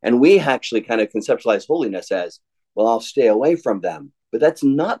And we actually kind of conceptualize holiness as, well, I'll stay away from them. But that's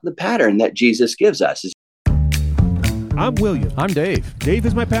not the pattern that Jesus gives us. I'm William. I'm Dave. Dave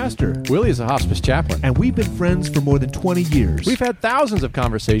is my pastor. Willie is a hospice chaplain. And we've been friends for more than 20 years. We've had thousands of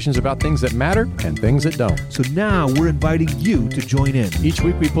conversations about things that matter and things that don't. So now we're inviting you to join in. Each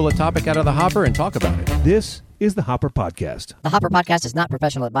week we pull a topic out of the hopper and talk about it. This is the Hopper Podcast. The Hopper Podcast is not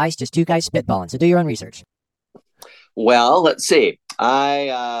professional advice, just two guys spitballing, so do your own research. Well, let's see.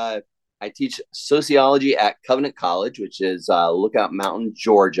 I teach sociology at Covenant College, which is Lookout Mountain,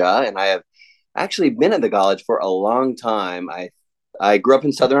 Georgia, and I have actually been at the college for a long time. I grew up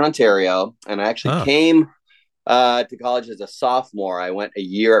in Southern Ontario, and I actually came to college as a sophomore. I went a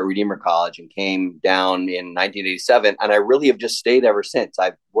year at Redeemer College and came down in 1987, and I really have just stayed ever since.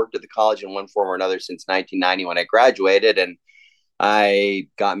 I've worked at the college in one form or another since 1990 when I graduated, and I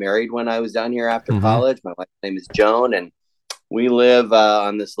got married when I was down here after college. My wife's name is Joan, and we live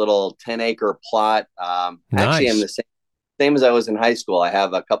on this little 10-acre plot. Actually, I'm the same as I was in high school. I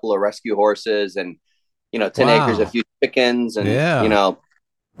have a couple of rescue horses and, 10 acres, a few chickens, and,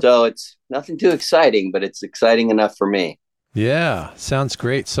 so it's nothing too exciting, but it's exciting enough for me. Yeah. Sounds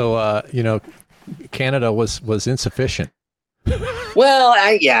great. So, Canada was insufficient. Well,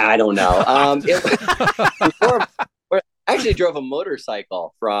 I don't know. I actually drove a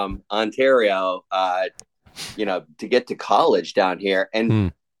motorcycle from Ontario, to get to college down here,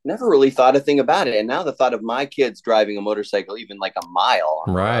 and never really thought a thing about it. And now the thought of my kids driving a motorcycle even like a mile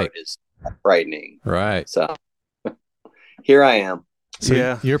on the road is frightening. Right. So here I am.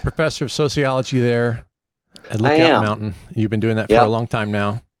 So you're a professor of sociology there at Lookout Mountain. You've been doing that for a long time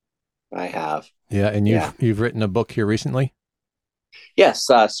now. I have. Yeah. And you've written a book here recently. Yes.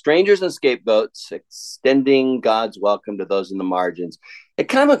 Strangers and Scapegoats, Extending God's Welcome to Those in the Margins. It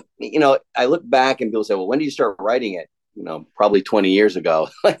kind of, I look back and people say, well, when did you start writing it? Probably 20 years ago.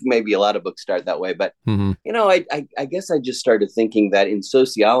 Like maybe a lot of books start that way. But, I guess I just started thinking that in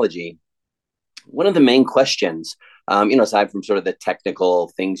sociology, one of the main questions, aside from sort of the technical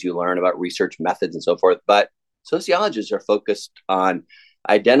things you learn about research methods and so forth, but sociologists are focused on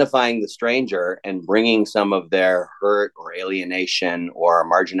identifying the stranger and bringing some of their hurt or alienation or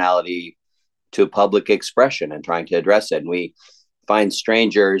marginality to public expression and trying to address it. And we find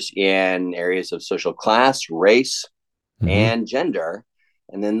strangers in areas of social class, race, and gender.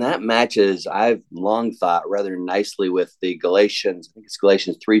 And then that matches, I've long thought, rather nicely with the Galatians. I think it's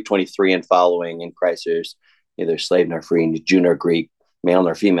Galatians 3:23 and following. In Christ there's neither slave nor free, Jew nor Greek, male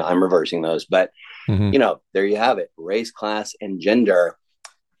nor female. I'm reversing those. But, there you have it, race, class, and gender.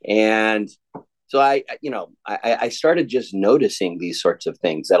 And so I started just noticing these sorts of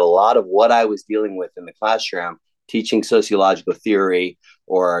things, that a lot of what I was dealing with in the classroom, teaching sociological theory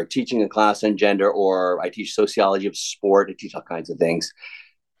or teaching a class on gender, or I teach sociology of sport, I teach all kinds of things,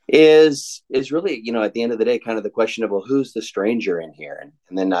 is really, at the end of the day, kind of the question of, well, who's the stranger in here?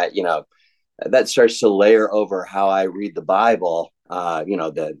 And then that starts to layer over how I read the Bible,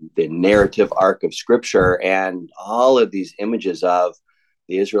 the narrative arc of Scripture, and all of these images of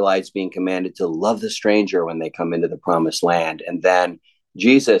the Israelites being commanded to love the stranger when they come into the promised land. And then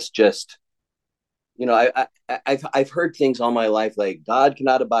Jesus just, I've heard things all my life like God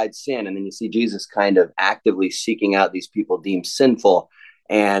cannot abide sin. And then you see Jesus kind of actively seeking out these people deemed sinful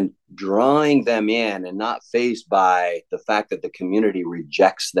and drawing them in and not fazed by the fact that the community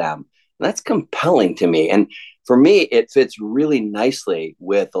rejects them. And that's compelling to me. And for me, it fits really nicely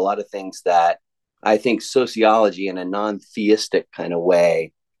with a lot of things that I think sociology in a non-theistic kind of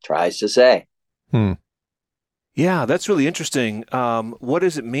way tries to say. Yeah, that's really interesting. What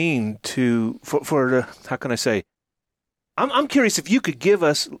does it mean for how can I say? I'm curious if you could give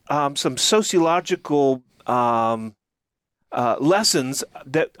us some sociological lessons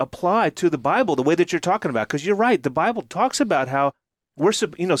that apply to the Bible, the way that you're talking about. Because you're right, the Bible talks about how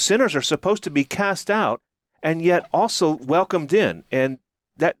sinners are supposed to be cast out and yet also welcomed in, and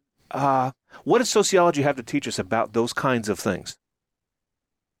that. What does sociology have to teach us about those kinds of things?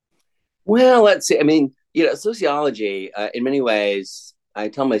 Well, let's see. I mean, sociology, in many ways, I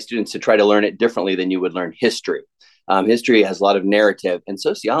tell my students to try to learn it differently than you would learn history. History has a lot of narrative, and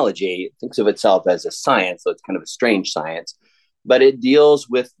sociology thinks of itself as a science, so it's kind of a strange science, but it deals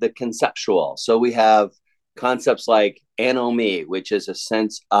with the conceptual. So we have concepts like anomie, which is a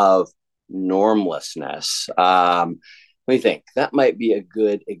sense of normlessness. Let me think. That might be a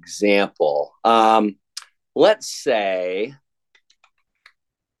good example. Let's say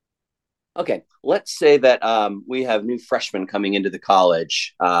that we have new freshmen coming into the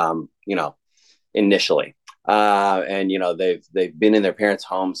college, initially. and they've been in their parents'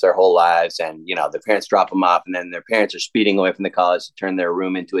 homes their whole lives, and their parents drop them off, and then their parents are speeding away from the college to turn their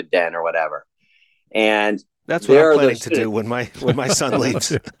room into a den or whatever. And that's what I'm planning to do when my son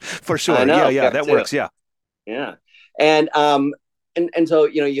leaves, for sure. I know, yeah, that works. Yeah. And so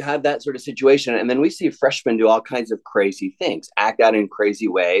you have that sort of situation, and then we see freshmen do all kinds of crazy things, act out in crazy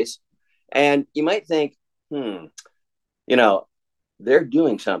ways, and you might think, they're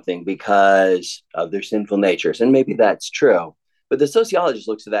doing something because of their sinful natures. And maybe that's true. But the sociologist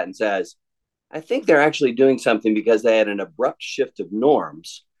looks at that and says, I think they're actually doing something because they had an abrupt shift of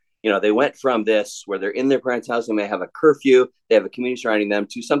norms. They went from this where they're in their parents' house and they have a curfew, they have a community surrounding them,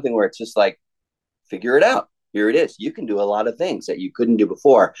 to something where it's just like, figure it out. Here it is. You can do a lot of things that you couldn't do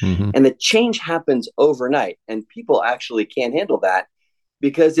before. Mm-hmm. And the change happens overnight. And people actually can't handle that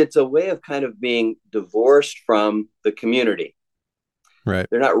because it's a way of kind of being divorced from the community. Right.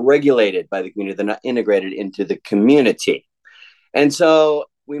 They're not regulated by the community. They're not integrated into the community. And so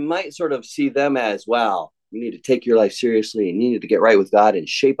we might sort of see them as, well, you need to take your life seriously and you need to get right with God and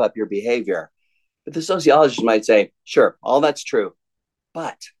shape up your behavior. But the sociologist might say, sure, all that's true.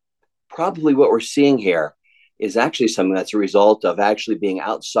 But probably what we're seeing here is actually something that's a result of actually being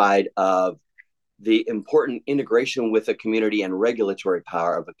outside of the important integration with a community and regulatory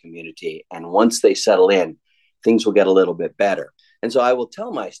power of a community. And once they settle in, things will get a little bit better. And so I will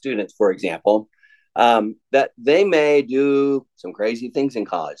tell my students, for example, that they may do some crazy things in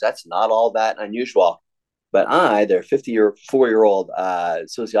college. That's not all that unusual. But their 54-year-old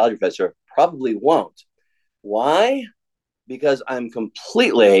sociology professor, probably won't. Why? Because I'm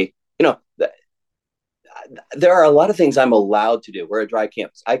completely, there are a lot of things I'm allowed to do. We're a dry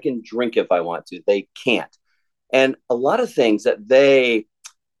campus. I can drink if I want to. They can't. And a lot of things that they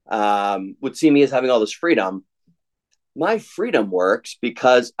would see me as having all this freedom, my freedom works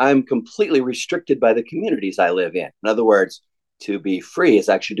because I'm completely restricted by the communities I live in. In other words, to be free is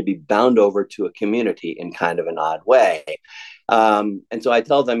actually to be bound over to a community in kind of an odd way. And so I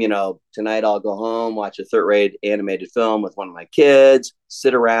tell them, tonight I'll go home, watch a third-rate animated film with one of my kids,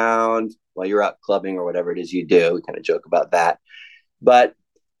 sit around while you're out clubbing or whatever it is you do. We kind of joke about that. But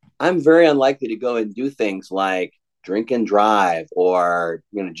I'm very unlikely to go and do things like drink and drive or,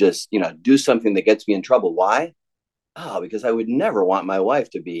 do something that gets me in trouble. Why? Because I would never want my wife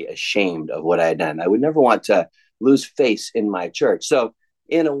to be ashamed of what I had done. I would never want to lose face in my church. So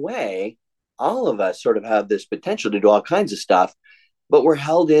in a way, all of us sort of have this potential to do all kinds of stuff, but we're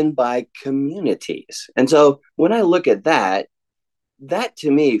held in by communities. And so when I look at that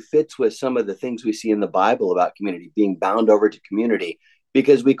to me fits with some of the things we see in the Bible about community, being bound over to community,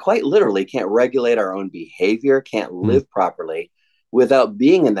 because we quite literally can't regulate our own behavior, can't live properly without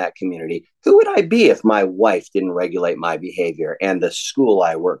being in that community. Who would I be if my wife didn't regulate my behavior and the school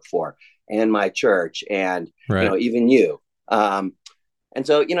I work for and my church and, even you? And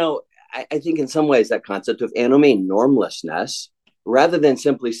so, I think in some ways that concept of anomie, normlessness, rather than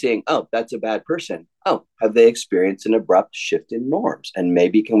simply saying, oh, that's a bad person. Oh, have they experienced an abrupt shift in norms? And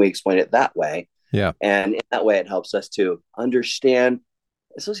maybe can we explain it that way? Yeah. And in that way, it helps us to understand.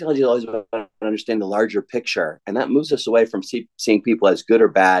 Sociology is always about understanding the larger picture, and that moves us away from seeing people as good or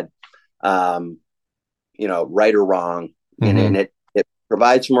bad, right or wrong, and it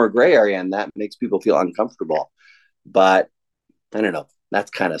provides more gray area, and that makes people feel uncomfortable. But I don't know. That's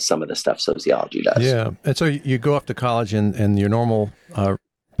kind of some of the stuff sociology does. Yeah, and so you go off to college, and your normal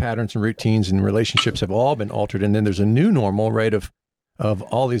patterns and routines and relationships have all been altered, and then there's a new normal, right, of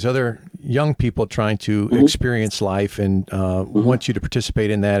all these other young people trying to experience life and want you to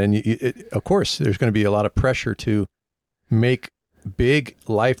participate in that. And of course, there's going to be a lot of pressure to make big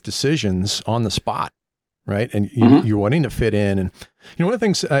life decisions on the spot, right? And you're wanting to fit in. And one of the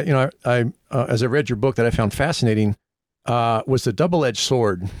things, I as I read your book that I found fascinating was the double-edged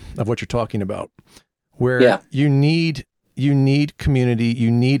sword of what you're talking about, where you need community, you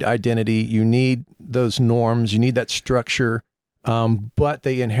need identity, you need those norms, you need that structure. But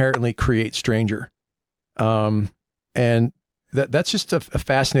they inherently create stranger. And that's just a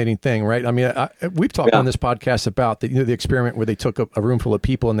fascinating thing, right? I mean, we've talked on this podcast about the experiment where they took a room full of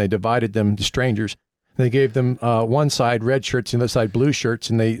people and they divided them to strangers. They gave them one side red shirts and the other side blue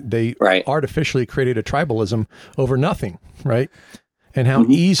shirts, and they artificially created a tribalism over nothing, right? And how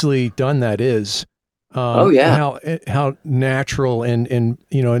easily done that is. How natural and an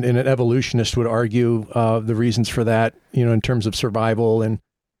evolutionist would argue the reasons for that, in terms of survival. And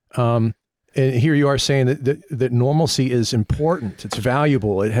here you are saying that normalcy is important. It's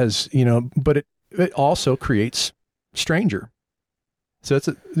valuable. It has, but it also creates stranger. So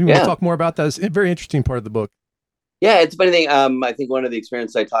you want to talk more about that? It's a very interesting part of the book. Yeah, it's a funny thing. I think one of the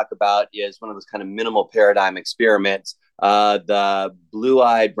experiments I talk about is one of those kind of minimal paradigm experiments, the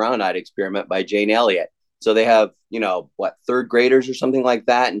blue-eyed, brown-eyed experiment by Jane Elliott. So they have, what, third graders or something like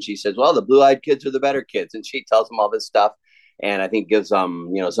that. And she says, well, the blue-eyed kids are the better kids. And she tells them all this stuff. And I think gives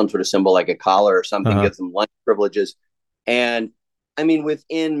them, some sort of symbol like a collar or something, Uh-huh. gives them lunch privileges. And I mean,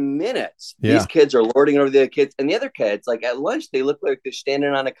 within minutes, Yeah. these kids are lording over the other kids. And the other kids, like at lunch, they look like they're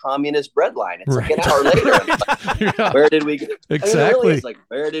standing on a communist bread line. It's like an hour later. Right. Yeah. Where did we go? Exactly. I mean, it really is like,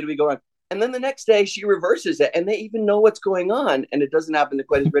 where did we go wrong? And then the next day she reverses it and they even know what's going on. And it doesn't happen to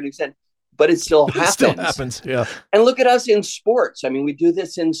quite as great extent, but it still happens. It still happens. Yeah. And look at us in sports. I mean, we do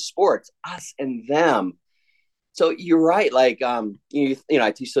this in sports, us and them. So you're right. Like,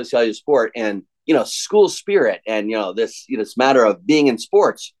 I teach sociology of sport and, school spirit and, this matter of being in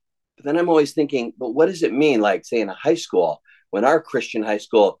sports. But then I'm always thinking, but what does it mean? Like, say in a high school, when our Christian high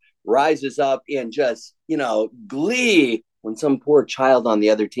school rises up in just, glee when some poor child on the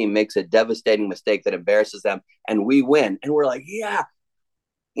other team makes a devastating mistake that embarrasses them and we win. And we're like, yeah,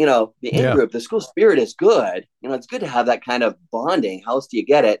 the in-group, the school spirit is good. It's good to have that kind of bonding. How else do you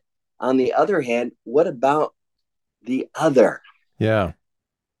get it? On the other hand, what about the other? Yeah.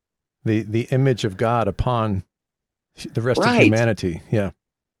 The image of God upon the rest of Right. humanity. Yeah.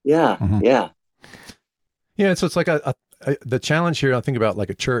 Yeah. Mhm. Yeah. Yeah. So it's like the challenge here, I think about like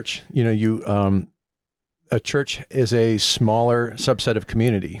a church, a church is a smaller subset of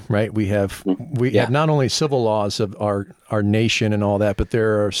community, right? We have Yeah. have not only civil laws of our nation and all that, but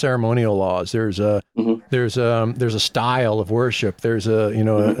there are ceremonial laws. There's a Mhm. there's a style of worship. There's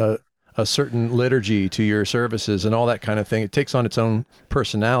a certain liturgy to your services and all that kind of thing. It takes on its own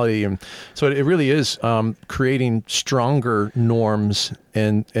personality, and so it really is creating stronger norms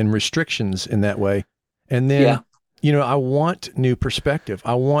and restrictions in that way. And then I want new perspective.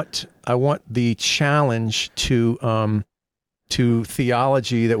 I want the challenge to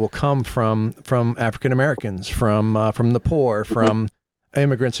theology that will come from African Americans, from the poor, from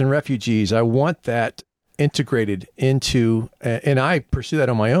immigrants and refugees. I want that integrated into, and I pursue that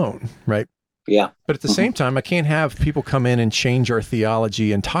on my own, right? Yeah. But at the same time, I can't have people come in and change our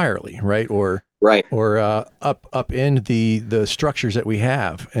theology entirely, right? Or upend the structures that we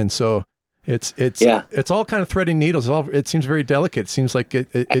have, and so. It's all kind of threading needles. It seems very delicate. It seems like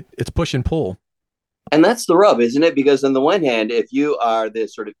it's push and pull. And that's the rub, isn't it? Because on the one hand, if you are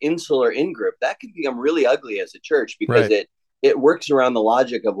this sort of insular in-group, that can become really ugly as a church because it works around the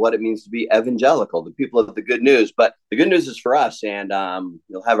logic of what it means to be evangelical, the people of the good news. But the good news is for us, and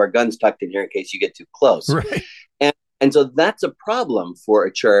you'll have our guns tucked in here in case you get too close. Right. And so that's a problem for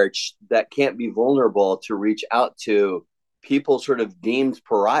a church that can't be vulnerable to reach out to people sort of deemed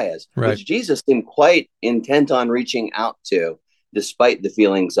pariahs, which Jesus seemed quite intent on reaching out to, despite the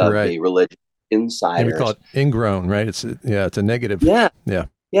feelings of the religious insiders. And we call it ingrown, right? It's a negative. Yeah.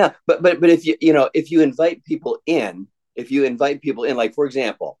 But if you invite people in, like, for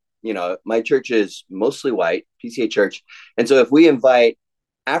example, my church is mostly white, PCA church. And so if we invite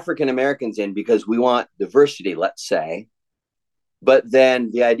African Americans in because we want diversity, let's say, but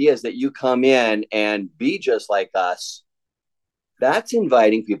then the idea is that you come in and be just like us, that's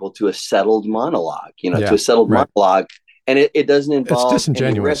inviting people to a settled monologue, to a settled monologue. And it doesn't involve it's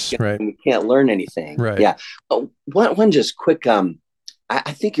disingenuous, any risk, right? and we can't learn anything. Right. Yeah. One just quick, I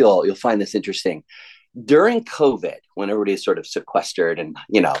think you'll find this interesting. During COVID, when everybody is sort of sequestered and,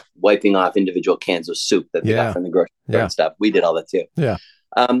 wiping off individual cans of soup that they got from the grocery store and stuff, we did all that too. Yeah.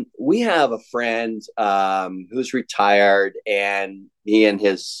 We have a friend who's retired, and he and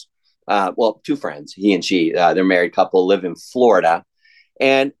his two friends, he and she, they're a married couple, live in Florida.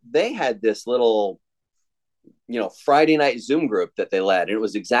 And they had this little, Friday night Zoom group that they led. And it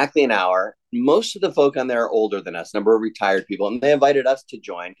was exactly an hour. Most of the folk on there are older than us, number of retired people. And they invited us to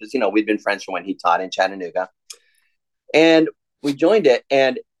join because, we'd been friends from when he taught in Chattanooga. And we joined it.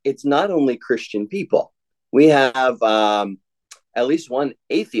 And it's not only Christian people. We have at least one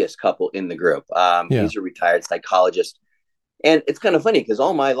atheist couple in the group. He's a retired psychologist. And it's kind of funny because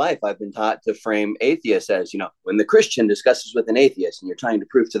all my life I've been taught to frame atheists as, when the Christian discusses with an atheist and you're trying to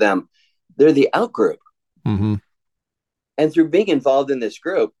prove to them they're the out group. Mm-hmm. And through being involved in this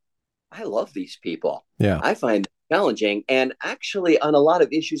group, I love these people. Yeah. I find it challenging. And actually on a lot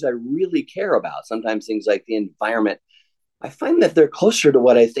of issues I really care about, sometimes things like the environment, I find that they're closer to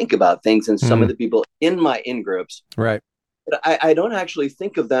what I think about things than some of the people in my in-groups. Right. But I don't actually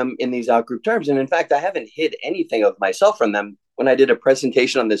think of them in these out-group terms. And in fact, I haven't hid anything of myself from them. When I did a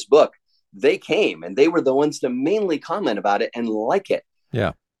presentation on this book, they came and they were the ones to mainly comment about it and like it.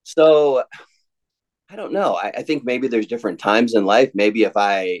 Yeah. So I don't know. I think maybe there's different times in life. Maybe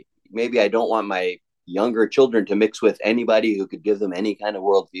I don't want my younger children to mix with anybody who could give them any kind of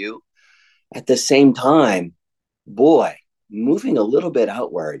worldview. At the same time, boy, moving a little bit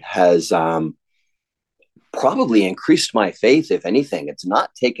outward has probably increased my faith. If anything, it's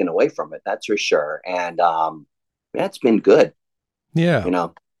not taken away from it. That's for sure. And that's been good. Yeah.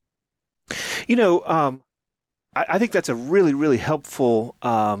 I think that's a really, really helpful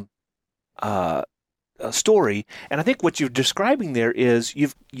story. And I think what you're describing there is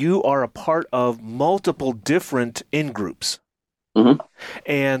you are a part of multiple different in-groups. Mm-hmm.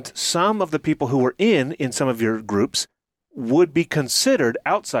 And some of the people who were in some of your groups would be considered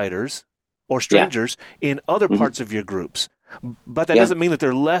outsiders or strangers in other parts of your groups. But that doesn't mean that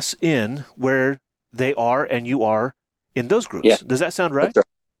they're less in where they are and you are in those groups. Yeah. Does that sound right?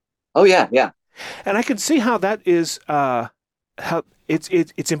 Oh, yeah, yeah. And I can see how that is, how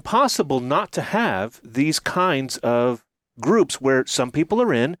it's impossible not to have these kinds of groups where some people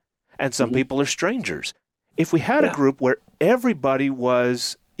are in and some people are strangers. If we had a group where everybody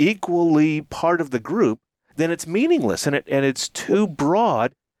was equally part of the group, then it's meaningless and it's too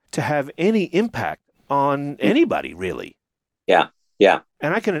broad to have any impact on anybody, really. Yeah, yeah.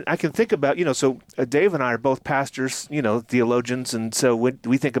 And I can think about, so Dave and I are both pastors, theologians, and so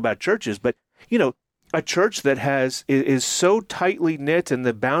we think about churches, but, a church that is so tightly knit and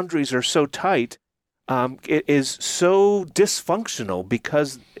the boundaries are so tight, it is so dysfunctional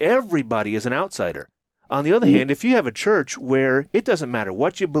because everybody is an outsider. On the other hand, if you have a church where it doesn't matter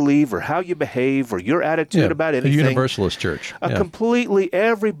what you believe or how you behave or your attitude about anything. A universalist church. Completely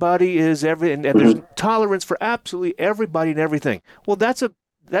everybody is and there's tolerance for absolutely everybody and everything. Well, that's a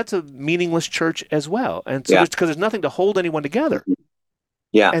meaningless church as well. And so because there's nothing to hold anyone together.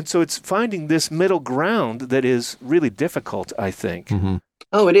 Yeah. And so it's finding this middle ground that is really difficult, I think. Mm-hmm.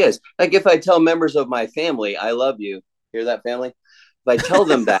 Oh, it is. Like if I tell members of my family, I love you. Hear that, family? If I tell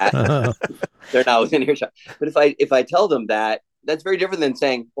them that, they're not within earshot. But if I tell them that, that's very different than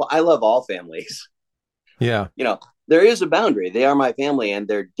saying, well, I love all families. Yeah. There is a boundary. They are my family and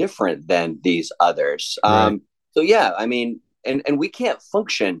they're different than these others. Right. So, yeah, I mean, and we can't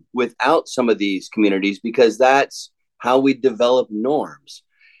function without some of these communities because that's how we develop norms.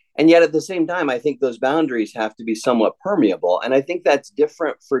 And yet at the same time, I think those boundaries have to be somewhat permeable. And I think that's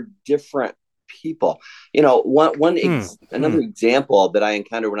different for different people. Another example that I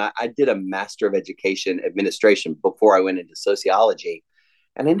encountered when I did a Master of Education Administration before I went into sociology,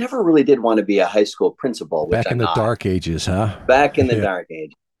 and I never really did want to be a high school principal. Back in the dark ages, huh? Back in the dark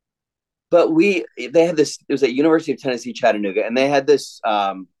age. But they had this, it was at University of Tennessee, Chattanooga, and they had this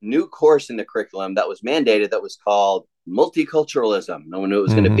new course in the curriculum that was mandated that was called multiculturalism. No one knew it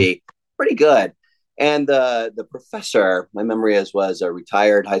was going to be pretty good. And the professor, my memory was a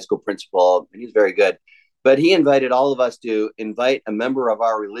retired high school principal, and he's very good. But he invited all of us to invite a member of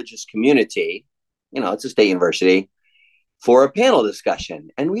our religious community, it's a state university, for a panel discussion.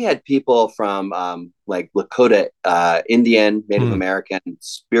 And we had people from like Lakota Indian, Native American,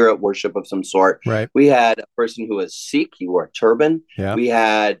 spirit worship of some sort. Right. We had a person who was Sikh, he wore a turban. Yeah. We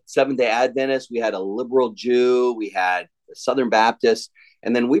had Seventh-day Adventists. We had a liberal Jew. We had a Southern Baptist.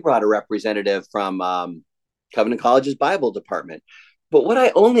 And then we brought a representative from Covenant College's Bible department. But what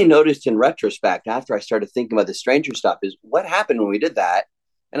I only noticed in retrospect after I started thinking about the stranger stuff is what happened when we did that.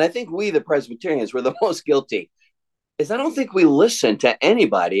 And I think we, the Presbyterians, were the most guilty. Is I don't think we listened to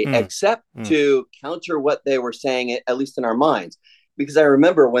anybody except to counter what they were saying, at least in our minds. Because I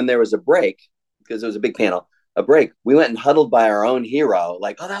remember when there was a break, because it was a big panel, we went and huddled by our own hero.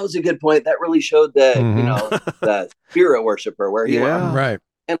 Like, oh, that was a good point. That really showed the, the spirit worshiper where he was. Right.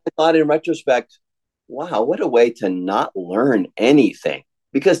 And I thought in retrospect, wow, what a way to not learn anything.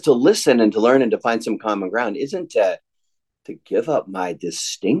 Because to listen and to learn and to find some common ground isn't to give up my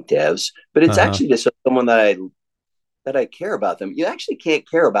distinctives, but it's actually just someone that I care about them. You actually can't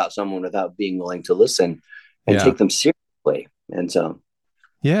care about someone without being willing to listen and take them seriously. And so,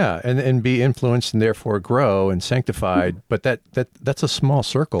 and be influenced and therefore grow and sanctified. But that's a small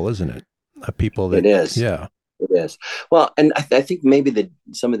circle, isn't it? Of people that it is. Yeah, it is. Well, and I think maybe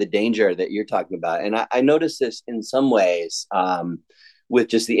some of the danger that you're talking about, and I notice this in some ways with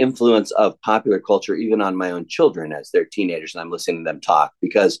just the influence of popular culture, even on my own children as they're teenagers, and I'm listening to them talk.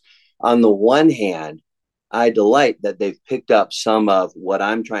 Because on the one hand, I delight that they've picked up some of what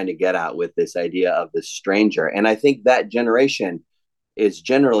I'm trying to get at with this idea of the stranger. And I think that generation is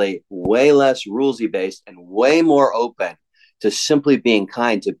generally way less rulesy based and way more open to simply being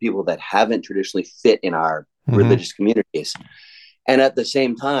kind to people that haven't traditionally fit in our religious communities. And at the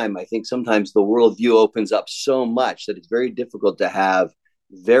same time, I think sometimes the worldview opens up so much that it's very difficult to have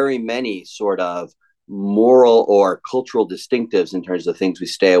very many sort of moral or cultural distinctives in terms of things we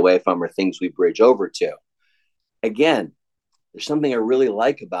stay away from or things we bridge over to. Again, there's something I really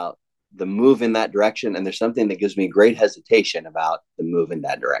like about the move in that direction, and there's something that gives me great hesitation about the move in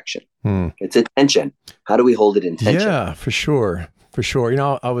that direction. It's attention. How do we hold it in tension? Yeah, for sure. For sure.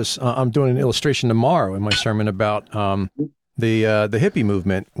 I'm doing an illustration tomorrow in my sermon about the hippie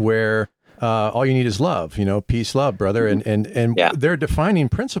movement, where all you need is love, peace, love, brother. And they're defining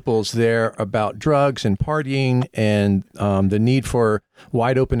principles there about drugs and partying and the need for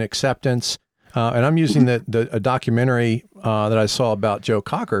wide open acceptance. And I'm using a documentary that I saw about Joe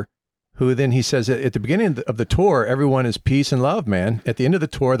Cocker, who then he says at the beginning of the tour, everyone is peace and love, man. At the end of the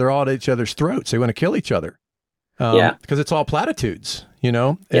tour, they're all at each other's throats. They want to kill each other. Because it's all platitudes,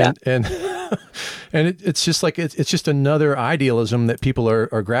 and and it's just like it's just another idealism that people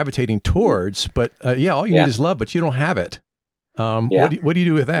are gravitating towards. But all you need is love, but you don't have it. What do you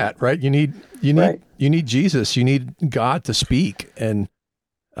do with that, right? You need Jesus, you need God to speak, and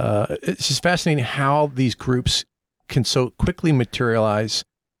it's just fascinating how these groups can so quickly materialize,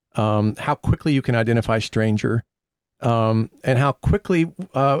 how quickly you can identify stranger, and how quickly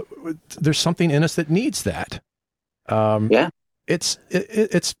there's something in us that needs that. It's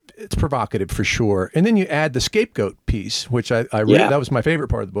provocative for sure. And then you add the scapegoat piece, which I really, that was my favorite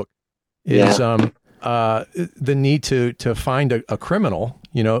part of the book, is the need to find a criminal,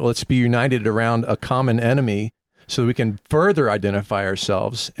 let's be united around a common enemy so we can further identify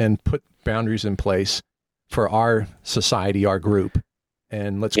ourselves and put boundaries in place for our society, our group,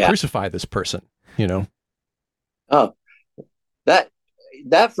 and let's crucify this person, Oh,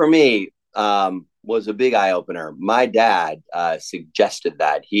 that for me, was a big eye opener. My dad suggested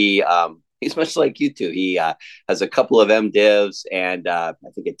that. He's much like you two. He has a couple of MDivs and I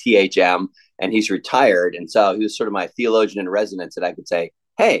think a THM, and he's retired. And so he was sort of my theologian in residence that I could say,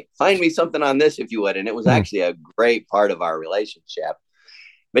 hey, find me something on this if you would. And it was actually a great part of our relationship.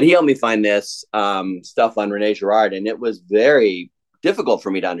 But he helped me find this stuff on Rene Girard, and it was very difficult for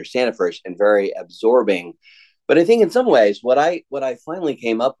me to understand at first and very absorbing. But I think in some ways, what I finally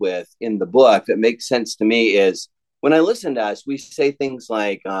came up with in the book that makes sense to me is when I listen to us, we say things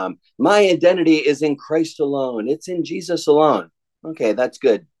like, my identity is in Christ alone. It's in Jesus alone. Okay, that's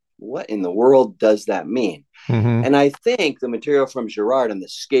good. What in the world does that mean? Mm-hmm. And I think the material from Girard on the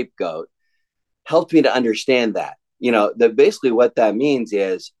scapegoat helped me to understand that. That basically what that means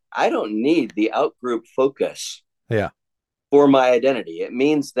is I don't need the outgroup focus. For my identity. It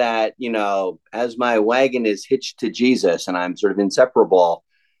means that, as my wagon is hitched to Jesus and I'm sort of inseparable,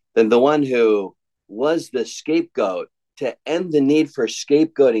 then the one who was the scapegoat to end the need for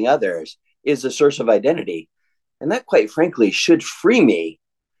scapegoating others is a source of identity. And that, quite frankly, should free me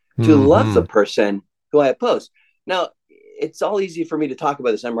to love the person who I oppose. Now, it's all easy for me to talk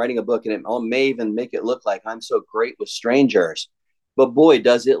about this. I'm writing a book and it may even make it look like I'm so great with strangers, but boy,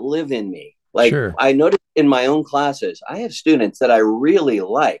 does it live in me. Sure. I noticed in my own classes, I have students that I really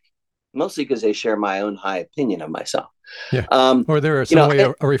like, mostly because they share my own high opinion of myself. Yeah. Or they're some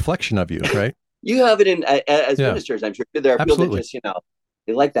way a reflection of you, right? You have it as ministers, I'm sure. There are people that just,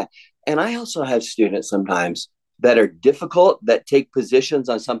 they like that. And I also have students sometimes that are difficult, that take positions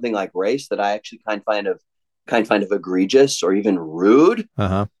on something like race that I actually kind of find egregious or even rude.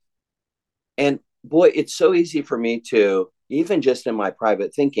 Uh-huh. And boy, it's so easy for me to, even just in my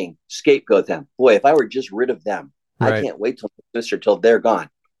private thinking, scapegoat them. Boy, if I were just rid of them, right. I can't wait till they're gone.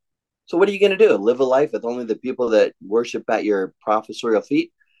 So what are you going to do? Live a life with only the people that worship at your professorial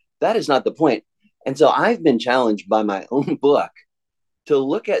feet? That is not the point. And so I've been challenged by my own book to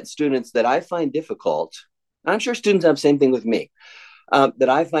look at students that I find difficult. I'm sure students have the same thing with me, that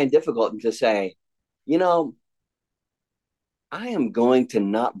I find difficult, and to say, I am going to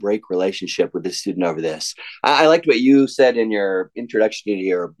not break relationship with this student over this. I liked what you said in your introduction to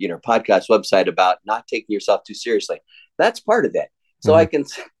your podcast website about not taking yourself too seriously. That's part of it. So I can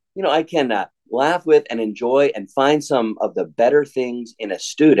laugh with and enjoy and find some of the better things in a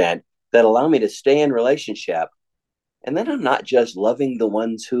student that allow me to stay in relationship. And then I'm not just loving the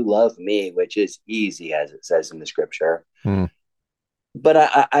ones who love me, which is easy, as it says in the scripture.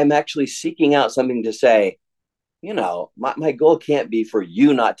 But I'm actually seeking out something to say, my goal can't be for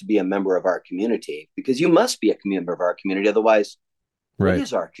you not to be a member of our community, because you must be a member of our community. Otherwise, What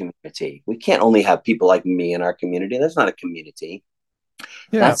is our community? We can't only have people like me in our community. That's not a community.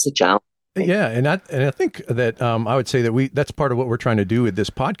 That's the challenge. Yeah, and I think that I would say that that's part of what we're trying to do with this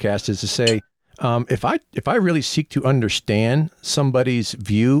podcast is to say, if I really seek to understand somebody's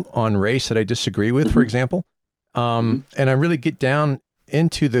view on race that I disagree with, for example, and I really get down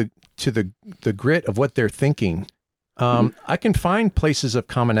into the grit of what they're thinking, I can find places of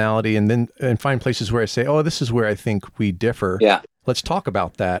commonality and find places where I say, oh, this is where I think we differ. Yeah. Let's talk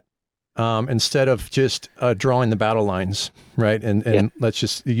about that. Instead of just drawing the battle lines, right? And let's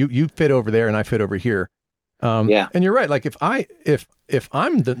just you fit over there and I fit over here. And you're right. Like if I'm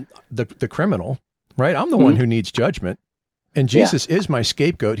the criminal, right? I'm the one who needs judgment, and Jesus is my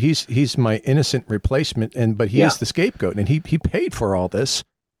scapegoat. He's my innocent replacement, but he is the scapegoat, and he paid for all this.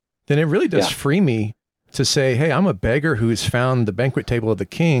 Then it really does free me to say, hey, I'm a beggar who has found the banquet table of the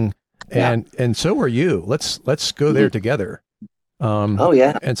King, and so are you. Let's go there together.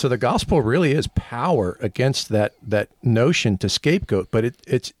 And so the gospel really is power against that notion to scapegoat. But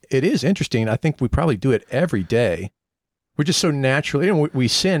it is interesting. I think we probably do it every day. We're just so naturally, we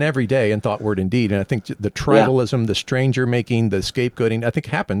sin every day in thought, word, and deed. And I think the tribalism, the stranger making, the scapegoating, I think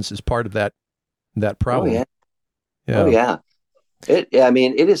happens as part of that problem. It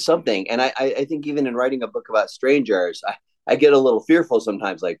is something. And I think even in writing a book about strangers, I get a little fearful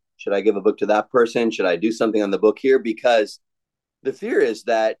sometimes, like, should I give a book to that person? Should I do something on the book here? Because the fear is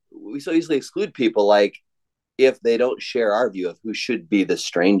that we so easily exclude people, like if they don't share our view of who should be the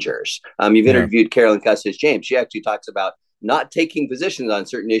strangers. You've interviewed Carolyn Custis James. She actually talks about not taking positions on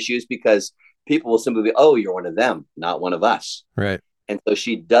certain issues because people will simply be, oh, you're one of them, not one of us. Right. And so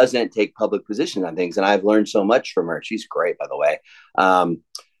she doesn't take public positions on things. And I've learned so much from her. She's great, by the way.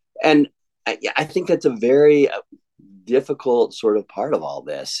 And I think that's a very difficult sort of part of all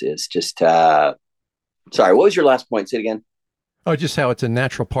this is just, sorry, what was your last point? Say it again. Oh, just how it's a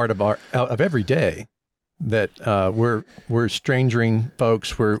natural part of every day that we're strangering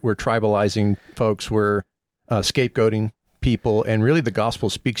folks, we're tribalizing folks, we're scapegoating people, and really the gospel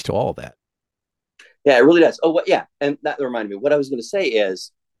speaks to all of that. Yeah, it really does. And that reminded me. What I was going to say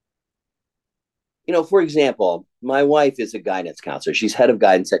is, for example, my wife is a guidance counselor. She's head of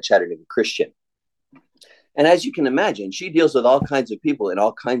guidance at Chattanooga Christian. And as you can imagine, she deals with all kinds of people in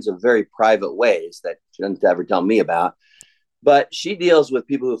all kinds of very private ways that she doesn't ever tell me about. But she deals with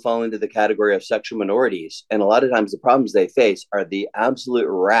people who fall into the category of sexual minorities. And a lot of times the problems they face are the absolute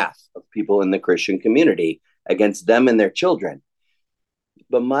wrath of people in the Christian community against them and their children.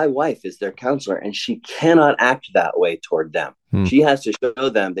 But my wife is their counselor, and she cannot act that way toward them. She has to show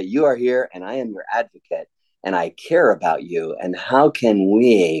them that you are here and I am your advocate and I care about you. And how can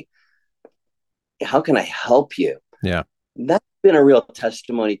I help you? Yeah. That's been a real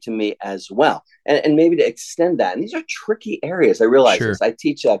testimony to me as well. And maybe to extend that. And these are tricky areas. I realize this. I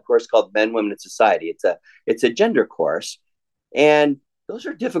teach a course called Men, Women, and Society. It's a gender course. And those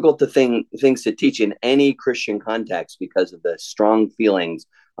are difficult things to teach in any Christian context because of the strong feelings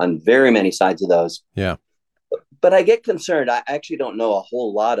on very many sides of those. Yeah. But I get concerned. I actually don't know a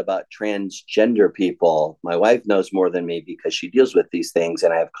whole lot about transgender people. My wife knows more than me because she deals with these things,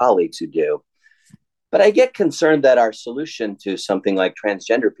 and I have colleagues who do. But I get concerned that our solution to something like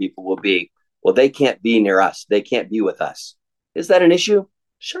transgender people will be, well, they can't be near us. They can't be with us. Is that an issue?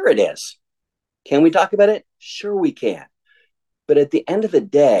 Sure it is. Can we talk about it? Sure we can. But at the end of the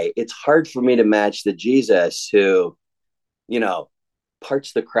day, it's hard for me to match the Jesus who,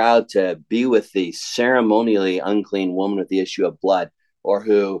 parts the crowd to be with the ceremonially unclean woman with the issue of blood, or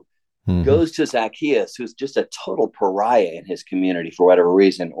who goes to Zacchaeus, who's just a total pariah in his community for whatever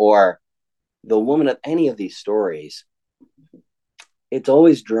reason, or the woman of any of these stories. It's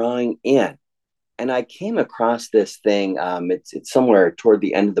always drawing in. And I came across this thing. It's somewhere toward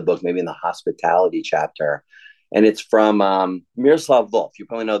the end of the book, maybe in the hospitality chapter. And it's from Miroslav Volf. You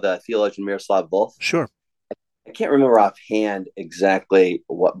probably know the theologian Miroslav Volf. Sure. I can't remember offhand exactly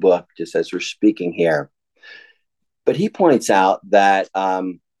what book, just as we're speaking here. But he points out that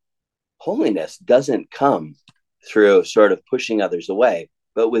holiness doesn't come through sort of pushing others away.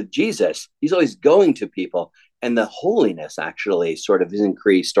 But with Jesus, he's always going to people, and the holiness actually sort of is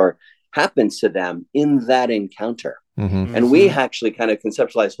increased or happens to them in that encounter. And we actually kind of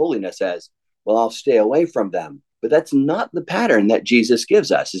conceptualize holiness as, well, I'll stay away from them. But that's not the pattern that Jesus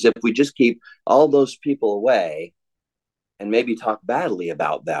gives us, is if we just keep all those people away and maybe talk badly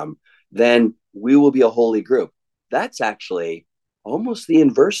about them, then we will be a holy group. That's actually almost the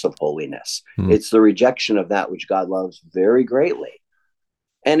inverse of holiness. It's the rejection of that which God loves very greatly.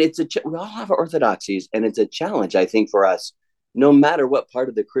 And we all have orthodoxies, and it's a challenge, I think, for us, no matter what part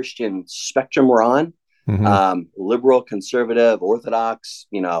of the Christian spectrum we're on, liberal, conservative, Orthodox,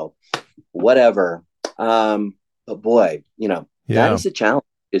 whatever. But boy, that is a challenge,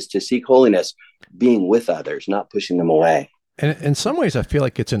 is to seek holiness, being with others, not pushing them away. And in some ways, I feel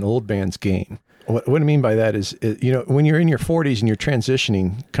like it's an old man's game. What I mean by that is, when you're in your 40s and you're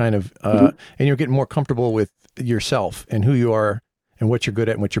transitioning kind of, and you're getting more comfortable with yourself and who you are and what you're good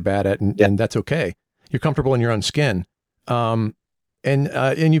at and what you're bad at, and that's okay. You're comfortable in your own skin. And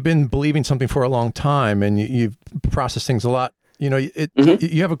you've been believing something for a long time, and you've processed things a lot. You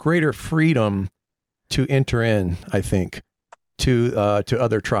have a greater freedom to enter in, I think, to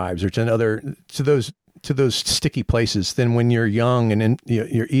other tribes or to those sticky places than when you're young and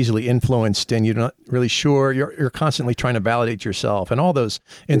you're easily influenced and you're not really sure. You're constantly trying to validate yourself and all those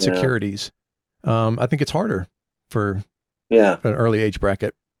insecurities. I think it's harder for an early age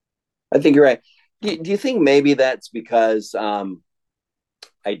bracket. I think you're right. Do you think maybe that's because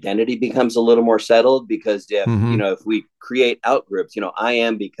identity becomes a little more settled? Because if we create outgroups, I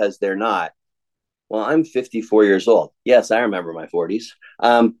am because they're not. Well, I'm 54 years old. Yes, I remember my 40s.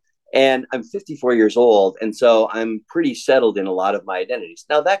 And I'm 54 years old. And so I'm pretty settled in a lot of my identities.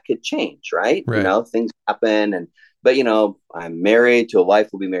 Now that could change, right? Things happen. But I'm married to a wife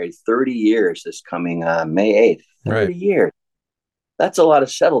who'll be married 30 years this coming May 8th. 30 years. That's a lot of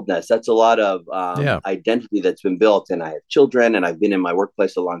settledness. That's a lot of identity that's been built. And I have children and I've been in my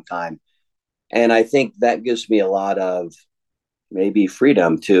workplace a long time. And I think that gives me a lot of maybe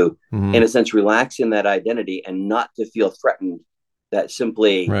freedom to, in a sense, relax in that identity and not to feel threatened that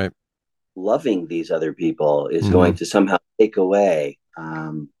simply loving these other people is going to somehow take away.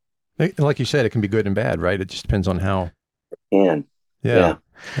 Like you said, it can be good and bad, right? It just depends on how. And I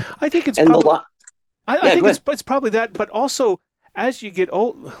think it's it's probably that, but also as you get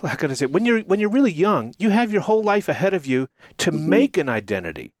old, how can I say, when you're really young, you have your whole life ahead of you to make an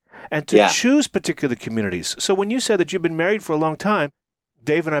identity and to choose particular communities. So when you said that you've been married for a long time,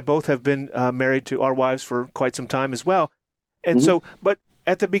 Dave and I both have been married to our wives for quite some time as well. And so, but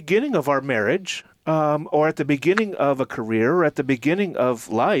at the beginning of our marriage, or at the beginning of a career, or at the beginning of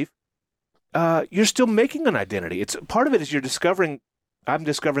life, you're still making an identity. It's part of it is I'm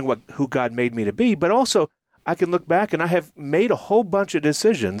discovering who God made me to be, but also I can look back and I have made a whole bunch of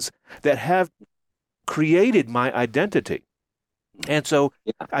decisions that have created my identity. And so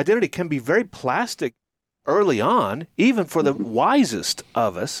identity can be very plastic early on, even for the wisest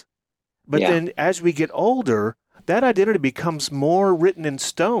of us. But then as we get older, that identity becomes more written in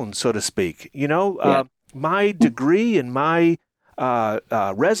stone, so to speak. My degree and my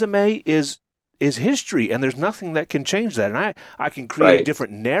resume is history, and there's nothing that can change that. And I can create a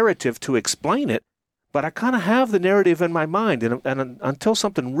different narrative to explain it, but I kind of have the narrative in my mind. And until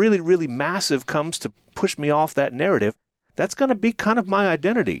something really, really massive comes to push me off that narrative, that's going to be kind of my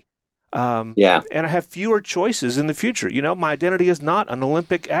identity. And I have fewer choices in the future. My identity is not an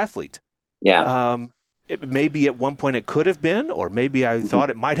Olympic athlete. Maybe at one point it could have been, or maybe I thought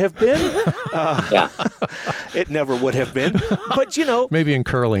it might have been. It never would have been. But, maybe in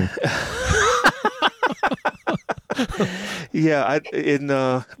curling. I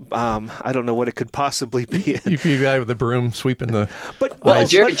don't know what it could possibly be. You could be the guy with the broom sweeping the.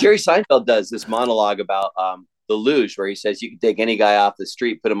 Jerry Seinfeld does this monologue about the luge, where he says you can take any guy off the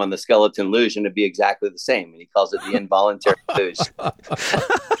street, put him on the skeleton luge, and it'd be exactly the same. And he calls it the involuntary luge.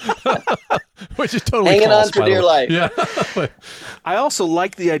 Which is totally hanging false, on for dear life. Yeah. I also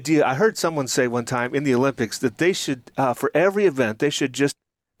like the idea. I heard someone say one time in the Olympics that they should, for every event, they should just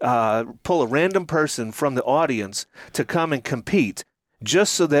pull a random person from the audience to come and compete,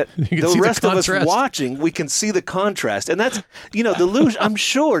 just so that the rest of us watching, we can see the contrast. And that's, the luge, I'm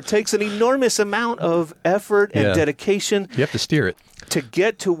sure, takes an enormous amount of effort and dedication. You have to steer it to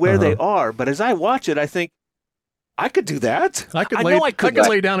get to where they are. But as I watch it, I think, I could do that. I could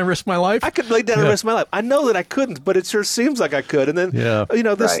lay down and risk my life. I could lay down and risk my life. I know that I couldn't, but it sure seems like I could. And then,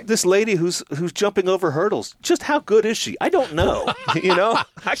 this lady who's jumping over hurdles, just how good is she? I don't know. I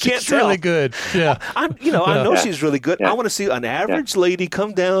can't she's tell. Really good. Yeah. I know she's really good. Yeah. I want to see an average lady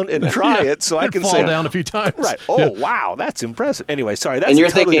come down and try it, so I can fall down a few times. Right. Oh, wow, that's impressive. Anyway, sorry, that's a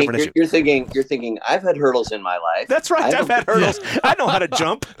totally different issue. You're thinking. I've had hurdles in my life. That's right. I've had hurdles. I know how to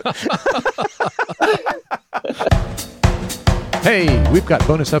jump. Hey, we've got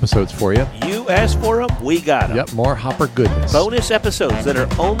bonus episodes for you. You asked for them, we got them. Yep, more Hopper goodness. Bonus episodes that are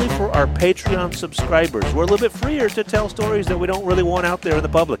only for our Patreon subscribers. We're a little bit freer to tell stories that we don't really want out there in the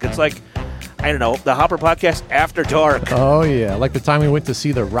public. It's like, I don't know, the Hopper Podcast After Dark. Oh, yeah, like the time we went to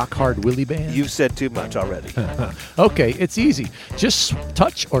see the Rock Hard Willie Band. You've said too much already. Okay, it's easy. Just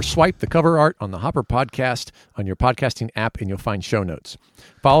touch or swipe the cover art on the Hopper Podcast on your podcasting app, and you'll find show notes.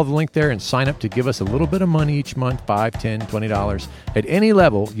 Follow the link there and sign up to give us a little bit of money each month, $5, $10, $20. At any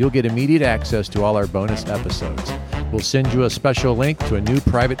level, you'll get immediate access to all our bonus episodes. We'll send you a special link to a new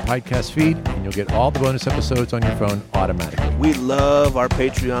private podcast feed, and you'll get all the bonus episodes on your phone automatically. We love our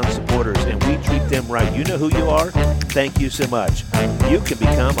Patreon supporters, and we treat them right. You know who you are. Thank you so much. You can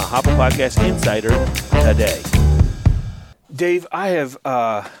become a Hopper Podcast Insider today. Dave, I have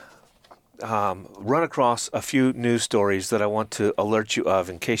run across a few news stories that I want to alert you of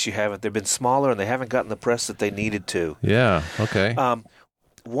in case you haven't. They've been smaller and they haven't gotten the press that they needed to. Yeah, okay.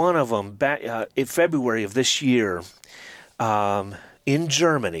 One of them, back in February of this year, in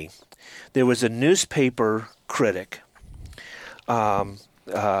Germany, there was a newspaper critic, a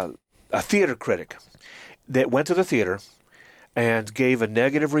theater critic, that went to the theater and gave a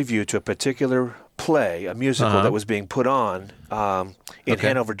negative review to a particular play, a musical that was being put on in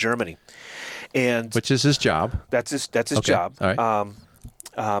Hanover, Germany, and which is his job. That's his job. All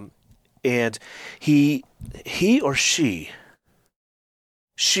right. And he or she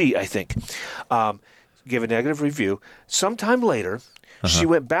I think, gave a negative review. Sometime later, she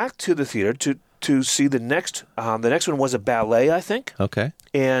went back to the theater to see the next. The next one was a ballet, I think. Okay.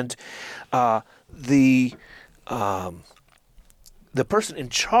 And the person in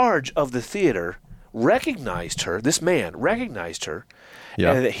charge of the theater recognized her. This man recognized her,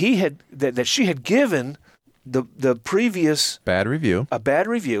 and that she had given the previous bad review. A bad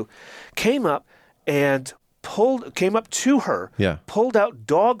review, came up and came up to her, pulled out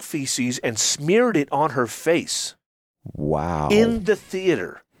dog feces and smeared it on her face. Wow. In the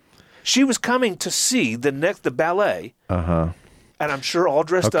theater. She was coming to see the ballet. And I'm sure all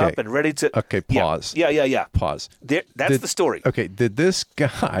dressed up and ready to... Okay, pause. Yeah. Pause. That's the story. Okay, did this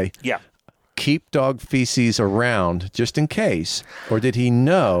guy keep dog feces around just in case, or did he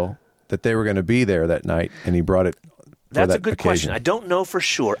know that they were going to be there that night and he brought it That's a good question. I don't know for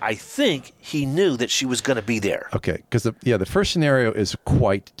sure. I think he knew that she was going to be there. Okay, because the first scenario is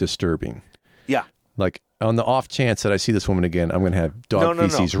quite disturbing. Yeah. Like, on the off chance that I see this woman again, I'm going to have dog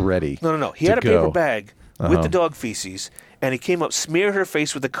feces ready. No. He had a paper bag with the dog feces, and he came up, smeared her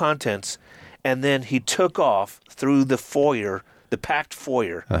face with the contents, and then he took off through the foyer, the packed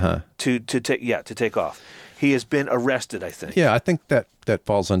foyer, to take off. He has been arrested, I think. Yeah, I think that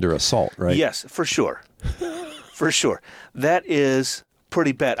falls under assault, right? Yes, for sure. For sure. That is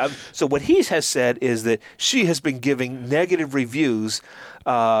pretty bad. So what he has said is that she has been giving negative reviews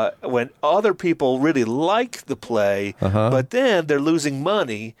when other people really like the play, but then they're losing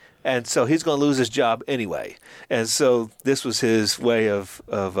money, and so he's going to lose his job anyway. And so this was his way of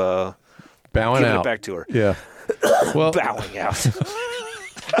bowing giving out. It back to her. Yeah. Well, bowing out.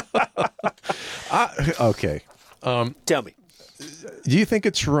 Okay. Tell me. Do you think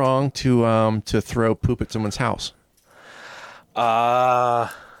it's wrong to throw poop at someone's house?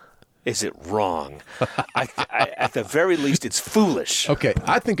 Is it wrong? At the very least, it's foolish. Okay,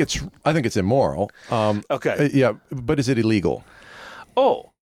 I think it's immoral. Okay. Yeah, but is it illegal?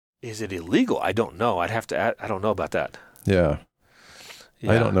 Oh, is it illegal? I don't know. I'd have to. I don't know about that. Yeah.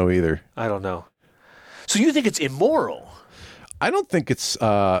 I don't know either. I don't know. So you think it's immoral? I don't think it's.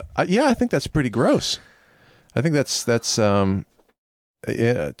 I think that's pretty gross. I think that's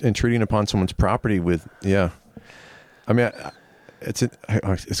intruding upon someone's property with. Yeah. I mean,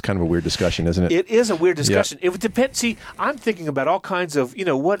 it's kind of a weird discussion, isn't it? It is a weird discussion. It would depend. See, I'm thinking about all kinds of,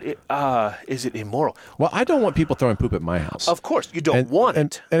 what is it immoral? Well, I don't want people throwing poop at my house. Of course, you don't want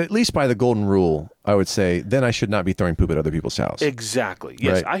it. And at least by the golden rule, I would say, then I should not be throwing poop at other people's house. Exactly.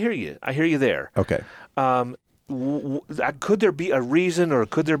 Yes, right? I hear you. I hear you there. Okay. Could there be a reason, or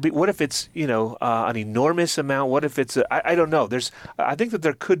could there be? What if it's an enormous amount? What if it's? I don't know. I think that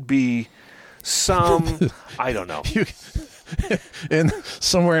there could be some. I don't know. And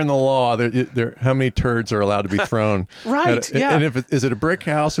somewhere in the law, there how many turds are allowed to be thrown? Right. Yeah. And is it a brick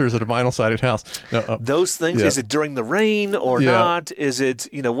house or is it a vinyl-sided house? No, those things. Yeah. Is it during the rain or not? Is it?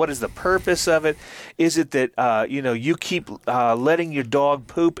 What is the purpose of it? Is it that you keep letting your dog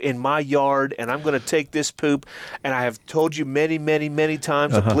poop in my yard, and I'm going to take this poop, and I have told you many, many, many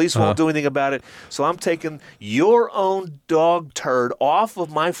times the police won't do anything about it. So I'm taking your own dog turd off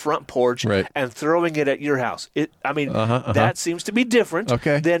of my front porch and throwing it at your house. That seems to be different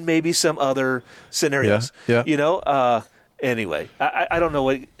than maybe some other scenarios. Yeah. Anyway, I don't know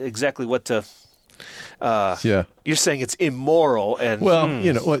exactly what to. You're saying it's immoral, and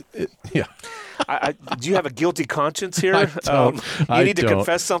what? Yeah. Do you have a guilty conscience here? I don't. You need to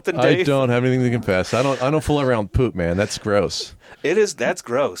confess something, Dave? I don't have anything to confess. I don't fool around poop, man. That's gross. It is. That's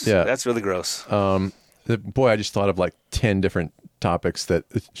gross. Yeah. That's really gross. Boy, I just thought of like 10 different topics that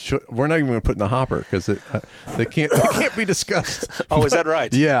we're not even going to put in the hopper because they can't be discussed. Oh, is that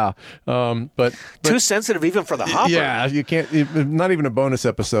right? Yeah. But too sensitive even for the hopper. Yeah, you can't. Not even a bonus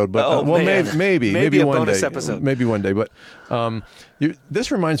episode. But maybe a one bonus day. Episode. Maybe one day. But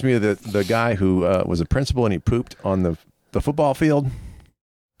this reminds me of the guy who was a principal and he pooped on the football field.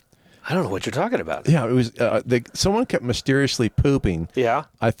 I don't know what you're talking about. Yeah, it was someone kept mysteriously pooping. Yeah,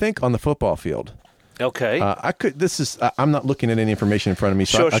 I think on the football field. Okay. I'm not looking at any information in front of me,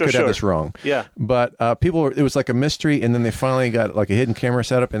 so I could have this wrong. Yeah. But it was like a mystery, and then they finally got like a hidden camera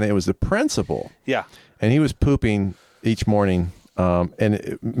set up, and it was the principal. Yeah. And he was pooping each morning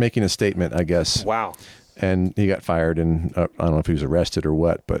making a statement, I guess. Wow. And he got fired, and I don't know if he was arrested or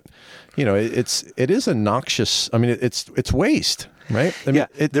what, but it is a noxious. I mean, it's waste, right? I mean,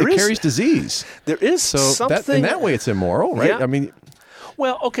 it carries disease. There is something in that way. It's immoral, right? Yeah. I mean,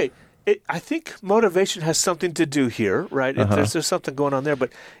 well, okay. I think motivation has something to do here, right? There's something going on there,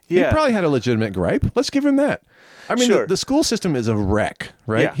 but yeah, he probably had a legitimate gripe. Let's give him that. I mean, the school system is a wreck,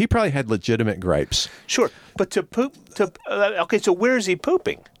 right? Yeah. He probably had legitimate gripes. Sure, but to poop, okay. So where is he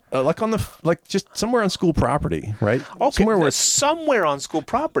pooping? Just somewhere on school property, right? Okay, somewhere on school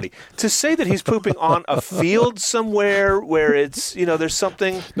property. To say that he's pooping on a field somewhere where it's there's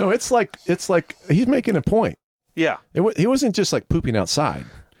something. No, it's like he's making a point. Yeah, he wasn't just like pooping outside.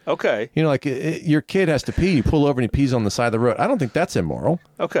 Okay. Your kid has to pee. You pull over and he pees on the side of the road. I don't think that's immoral.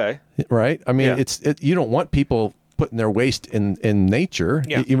 Okay. Right? I mean, you don't want people putting their waste in nature.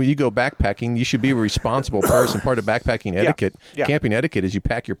 Yeah. When you go backpacking, you should be a responsible person. Part of backpacking etiquette, camping etiquette, is you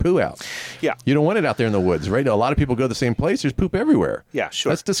pack your poo out. Yeah. You don't want it out there in the woods, right? A lot of people go to the same place. There's poop everywhere. Yeah,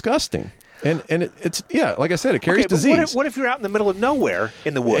 sure. That's disgusting. And it's like I said, it carries disease. What if you're out in the middle of nowhere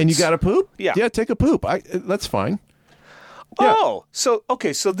in the woods? And you got to poop? Yeah. Yeah, take a poop. That's fine. Yeah. Oh, so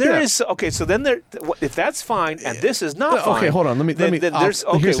there is so then there, if that's fine and this is not fine. Okay, hold on. Let me. Here's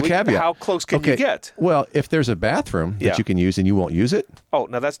the caveat. How close can you get? Well, if there's a bathroom that you can use and you won't use it. Oh,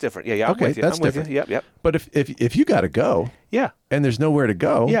 no, that's different. Yeah. Okay, that's different. Yep. But if you got to go. Yeah. And there's nowhere to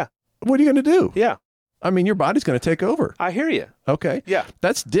go. Yeah. What are you going to do? Yeah. I mean, your body's going to take over. I hear you. Okay. Yeah.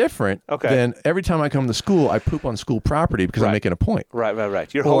 That's different than every time I come to school, I poop on school property because I'm making a point.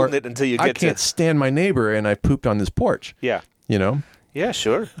 Right. You're holding it until you get to... I can't stand my neighbor and I pooped on this porch. Yeah. Yeah,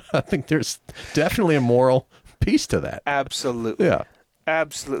 sure. I think there's definitely a moral piece to that. Absolutely. Yeah.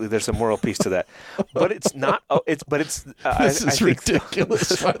 Absolutely, there's a moral piece to that, but it's not. This is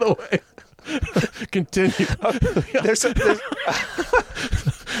ridiculous, by the way. Continue. There's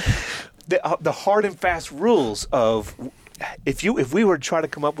the hard and fast rules of if we were to try to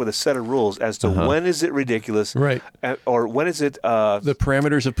come up with a set of rules as to when is it ridiculous, right, or when is it the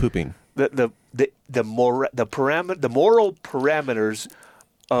parameters of pooping, the moral parameters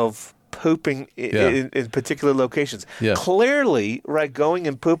of pooping in particular locations. Yeah. Clearly, right, going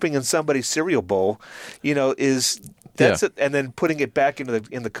and pooping in somebody's cereal bowl, that's it, and then putting it back in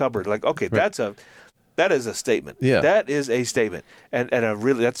the cupboard. Like, okay, that is a statement. Yeah. That is a statement, and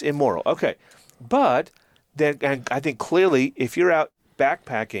really that's immoral. Okay, but then and I think clearly if you're out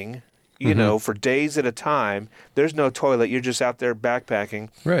backpacking, for days at a time, there's no toilet. You're just out there backpacking,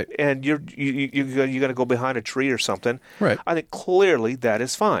 right? And you're going to go behind a tree or something, right? I think clearly that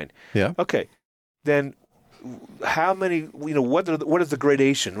is fine. Yeah. Okay. Then, how many? What is the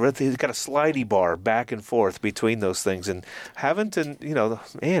gradation? He's got a slidey bar back and forth between those things, and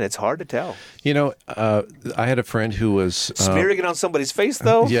man, it's hard to tell. I had a friend who was smearing it on somebody's face,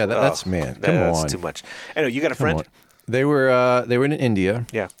 though. Yeah, that's man. Come on, that's too much. Anyway, you got a friend. They were in India.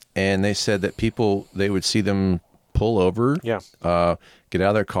 Yeah. And they said that they would see them pull over, get out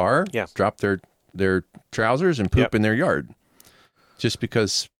of their car, drop their trousers and poop in their yard, just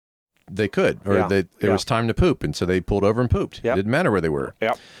because they could, or there was time to poop, and so they pulled over and pooped. It didn't matter where they were.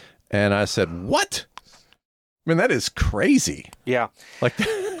 Yeah. And I said, "What? I mean, that is crazy." Yeah. Like,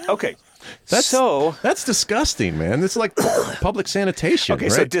 okay. That's disgusting, man. It's like public sanitation. Okay,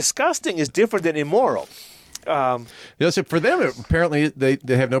 right? so disgusting is different than immoral. So for them, apparently they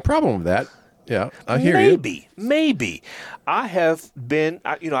have no problem with that. Yeah, I hear you. Maybe. I have been,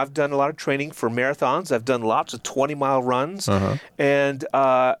 I've done a lot of training for marathons. I've done lots of 20-mile runs. And,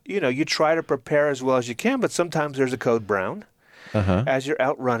 you try to prepare as well as you can, but sometimes there's a code brown as you're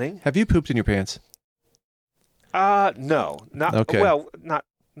out running. Have you pooped in your pants? No. Not, okay. Well, not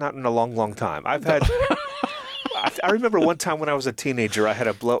in a long, long time. I've had... I remember one time when I was a teenager, I had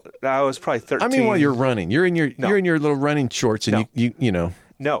I was probably 13. I mean, while you're running, you're in your little running shorts, and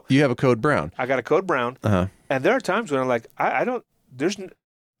No. You have a code brown. I got a code brown, and there are times when I'm like, I don't. There's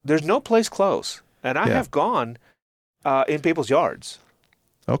no place close, and I have gone in people's yards.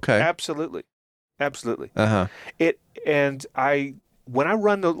 Okay. Absolutely. Uh-huh. When I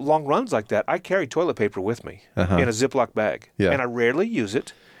run the long runs like that, I carry toilet paper with me in a Ziploc bag, and I rarely use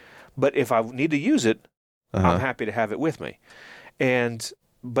it. But if I need to use it, I'm happy to have it with me.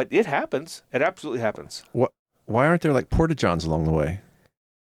 But it happens. It absolutely happens. Why aren't there like porta-johns along the way?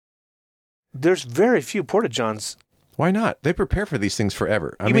 There's very few porta-johns. Why not? They prepare for these things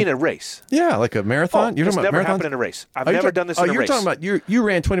forever. You mean a race? Yeah, like a marathon? You're talking about never happened in a race. I've never done this in a race. You're talking about you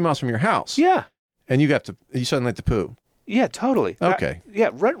ran 20 miles from your house. Yeah. And you suddenly have to poo. Yeah, totally. Okay.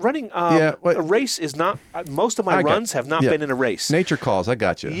 Running a race is not. Most of my runs have not been in a race. Nature calls. I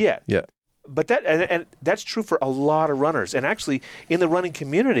got you. Yeah. Yeah. But that and that's true for a lot of runners. And actually, in the running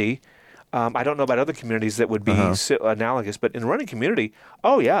community, I don't know about other communities that would be analogous, but in the running community,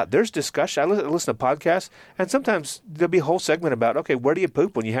 there's discussion. I listen to podcasts, and sometimes there'll be a whole segment about, okay, where do you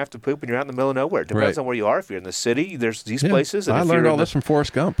poop when you have to poop and you're out in the middle of nowhere? It depends on where you are. If you're in the city, there's these places. And I learned all this from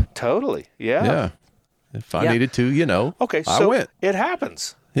Forrest Gump. Totally. Yeah. Yeah. If I needed to, okay, so I went. It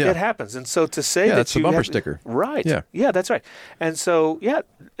happens. Yeah. It happens. And so to say that that's the bumper sticker. Right. Yeah. Yeah, that's right. And so,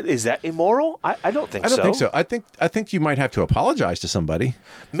 is that immoral? I don't think so. I don't think so. I think you might have to apologize to somebody.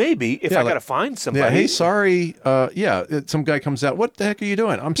 Maybe if I got to find somebody. Yeah, hey, sorry. Some guy comes out. What the heck are you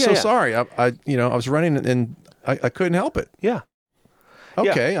doing? I'm so sorry. I was running and I couldn't help it. Yeah.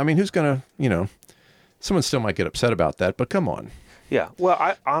 Okay. I mean, who's going to, someone still might get upset about that, but come on. Yeah. Well,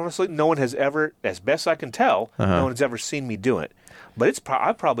 I honestly, no one has ever, as best I can tell, no one has ever seen me do it. But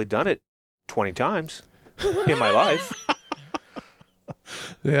I've probably done it 20 times in my life.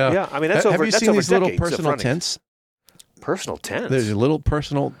 Yeah. Yeah. I mean, that's over. Have you seen these little personal tents? Personal tents. There's little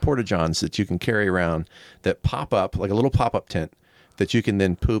personal porta-johns that you can carry around that pop up like a little pop-up tent that you can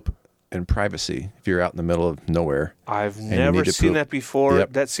then poop in privacy if you're out in the middle of nowhere. I've never seen that before.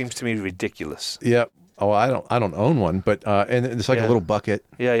 Yep. That seems to me ridiculous. Yep. Oh, I don't own one, but and it's like a little bucket.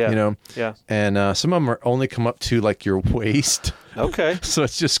 Yeah. Yeah. And some of them only come up to like your waist. Okay. So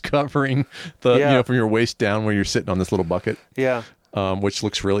it's just covering the from your waist down where you're sitting on this little bucket. Yeah. Which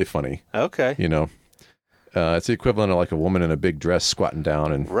looks really funny. Okay. It's the equivalent of like a woman in a big dress squatting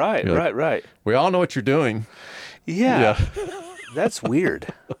down and right. We all know what you're doing. Yeah. That's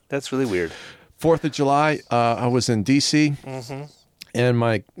weird. That's really weird. 4th of July, I was in D.C. Mm-hmm. And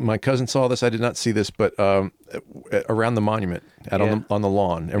my cousin saw this. I did not see this, but around the monument, on the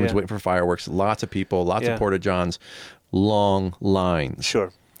lawn, everyone's waiting for fireworks. Lots of people, lots of porta-johns, long lines.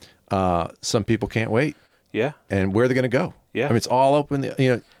 Sure. Some people can't wait. Yeah. And where are they going to go? Yeah. I mean, it's all open.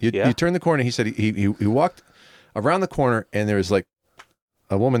 You turn the corner. He said he walked around the corner, and there was like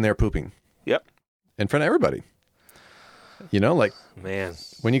a woman there pooping. Yep. In front of everybody. Man,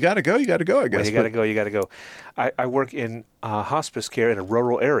 when you got to go, I guess. When you got to go. I work in hospice care in a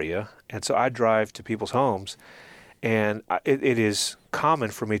rural area, and so I drive to people's homes, and it is common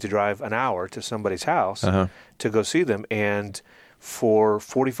for me to drive an hour to somebody's house to go see them, and for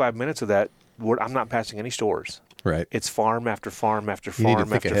 45 minutes of that, I'm not passing any stores. Right. It's farm after farm after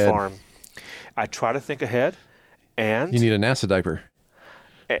farm after farm. I try to think ahead, and you need a NASA diaper.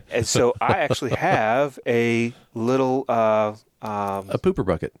 And so I actually have a little a pooper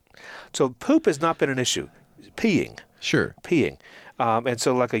bucket. So poop has not been an issue. Peeing. Sure. Peeing. And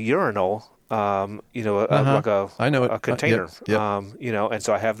so like a urinal, like a container. Yep. And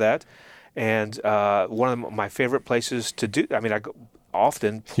so I have that. And one of my favorite places to do, I go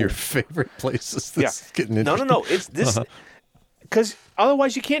often. Your favorite places? This is getting interesting. No. It's this. Because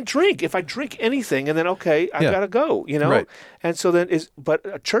otherwise you can't drink. If I drink anything, and then I gotta go, Right. And so then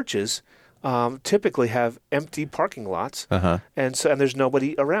churches typically have empty parking lots, and there's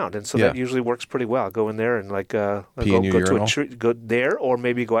nobody around, and so that usually works pretty well. I go in there and go to a tree, go there, or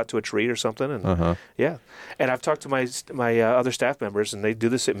maybe go out to a tree or something, and And I've talked to my other staff members, and they do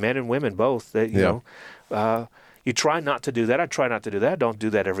this. Men and women both. You try not to do that. I try not to do that. Don't do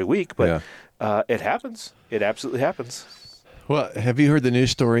that every week, but it happens. It absolutely happens. Well, have you heard the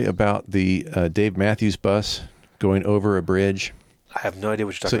news story about the Dave Matthews bus going over a bridge? I have no idea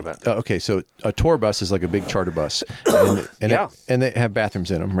what you're talking about. Okay, so a tour bus is like a big charter bus, and they have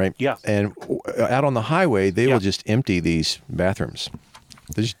bathrooms in them, right? Yeah. And out on the highway, they will just empty these bathrooms.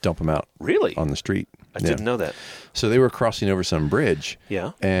 They just dump them out. Really? On the street. I didn't know that. So they were crossing over some bridge.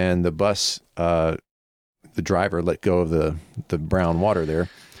 Yeah. And the bus, the driver let go of the brown water there.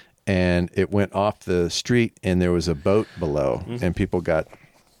 And it went off the street, and there was a boat below, and people got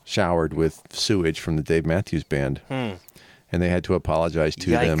showered with sewage from the Dave Matthews Band, and they had to apologize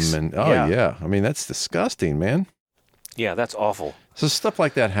to them. And I mean, that's disgusting, man. Yeah, that's awful. So stuff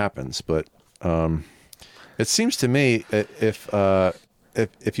like that happens, but it seems to me if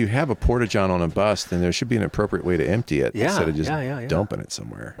you have a porta-john on a bus, then there should be an appropriate way to empty it instead of just dumping it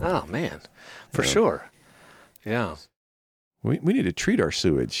somewhere. Oh man, for sure. Yeah. We need to treat our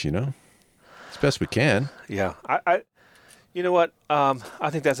sewage, as best we can. Yeah. I you know what? I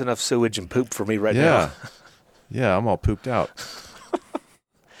think that's enough sewage and poop for me right now. Yeah, I'm all pooped out.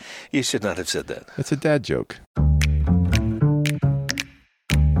 You should not have said that. It's a dad joke.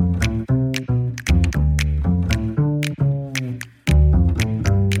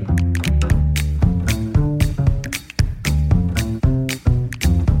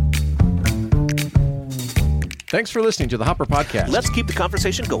 Thanks for listening to the Hopper Podcast. Let's keep the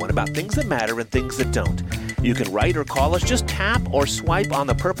conversation going about things that matter and things that don't. You can write or call us. Just tap or swipe on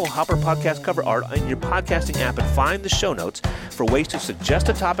the purple Hopper Podcast cover art in your podcasting app and find the show notes for ways to suggest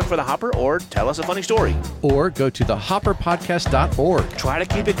a topic for the Hopper or tell us a funny story. Or go to thehopperpodcast.org. Try to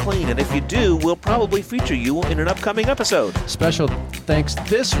keep it clean, and if you do, we'll probably feature you in an upcoming episode. Special thanks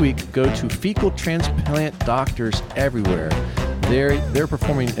this week go to fecal transplant doctors everywhere. They're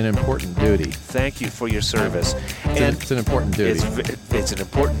performing an important duty. Thank you for your service. It's an important duty. It's an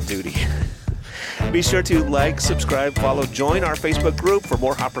important duty. Be sure to like, subscribe, follow, join our Facebook group for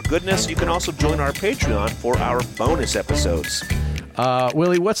more Hopper goodness. You can also join our Patreon for our bonus episodes.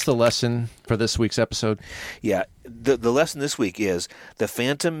 Willie, what's the lesson for this week's episode? Yeah, the lesson this week is The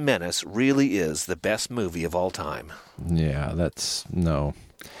Phantom Menace really is the best movie of all time. Yeah, that's... No.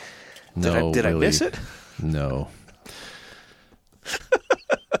 Did I miss it? No.